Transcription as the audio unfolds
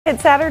Good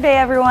Saturday,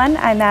 everyone.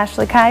 I'm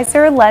Ashley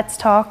Kaiser. Let's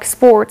talk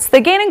sports.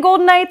 The Gannon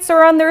Golden Knights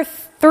are on their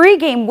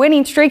 3-game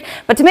winning streak,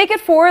 but to make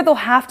it 4, they'll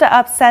have to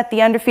upset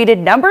the undefeated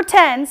number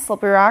 10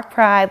 Slippery Rock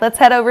Pride. Let's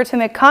head over to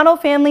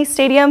McConnell Family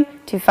Stadium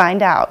to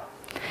find out.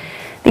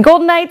 The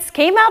Golden Knights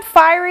came out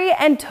fiery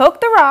and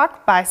took the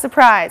Rock by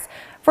surprise.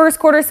 First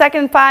quarter, second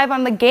and 5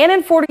 on the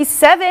Gannon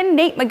 47.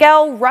 Nate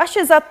Miguel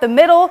rushes up the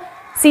middle,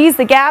 sees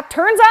the gap,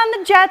 turns on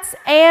the Jets,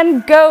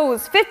 and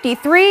goes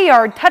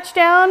 53-yard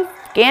touchdown.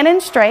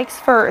 Gannon strikes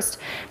first.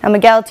 Now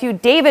Miguel to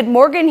David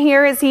Morgan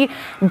here as he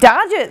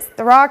dodges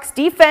the Rock's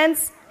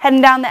defense,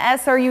 heading down the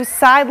SRU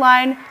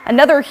sideline.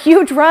 Another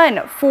huge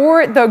run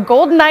for the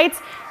Golden Knights.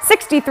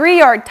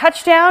 63-yard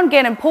touchdown.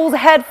 Gannon pulls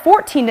ahead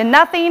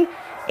 14-0.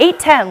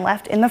 8:10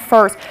 left in the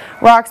first.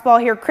 Rock's ball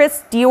here.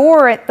 Chris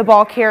Dior at the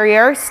ball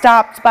carrier,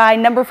 stopped by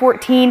number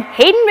 14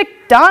 Hayden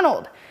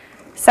McDonald.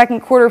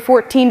 Second quarter,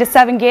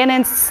 14-7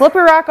 Gannon.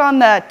 Slippery Rock on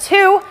the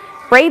 2.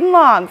 Braden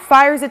Long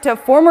fires it to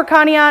former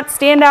Conneaut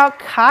standout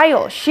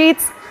Kyle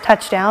Sheets.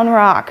 Touchdown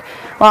Rock.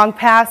 Long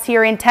pass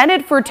here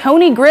intended for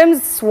Tony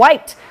Grimm's,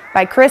 swiped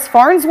by Chris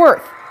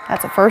Farnsworth.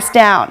 That's a first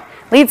down.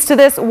 Leads to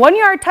this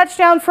 1-yard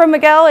touchdown from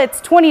Miguel.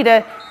 It's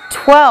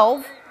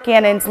 20-12.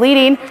 Gannon's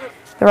leading.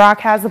 The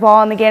Rock has the ball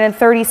on the Gannon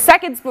 30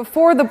 seconds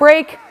before the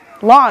break.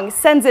 Long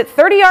sends it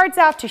 30 yards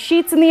out to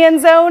Sheets in the end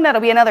zone. That'll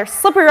be another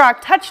Slippery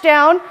Rock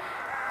touchdown.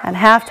 At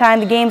halftime,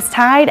 the game's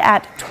tied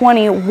at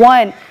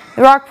 21.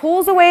 The Rock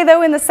pulls away,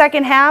 though, in the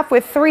second half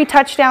with 3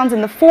 touchdowns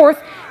in the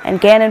fourth, and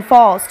Gannon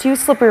falls to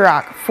Slippery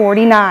Rock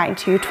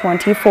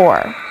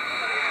 49-24.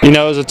 You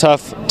know, it was a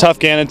tough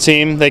Gannon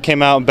team. They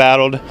came out and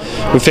battled.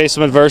 We faced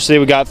some adversity.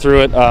 We got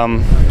through it.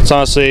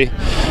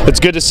 It's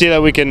good to see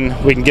that we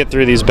can get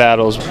through these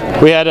battles.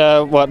 We had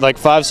like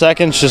 5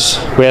 seconds.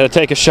 We had to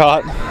take a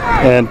shot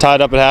and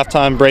tied up at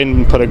halftime.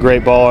 Braden put a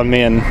great ball on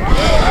me and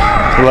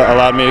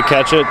allowed me to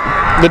catch it.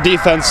 The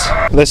defense,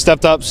 they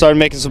stepped up, started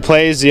making some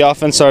plays. The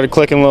offense started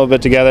clicking a little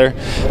bit together.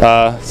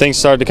 Things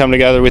started to come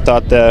together. We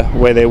thought the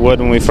way they would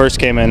when we first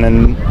came in,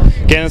 and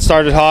Gannon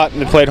started hot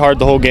and they played hard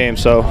the whole game,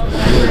 so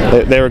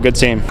they were a good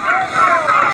team.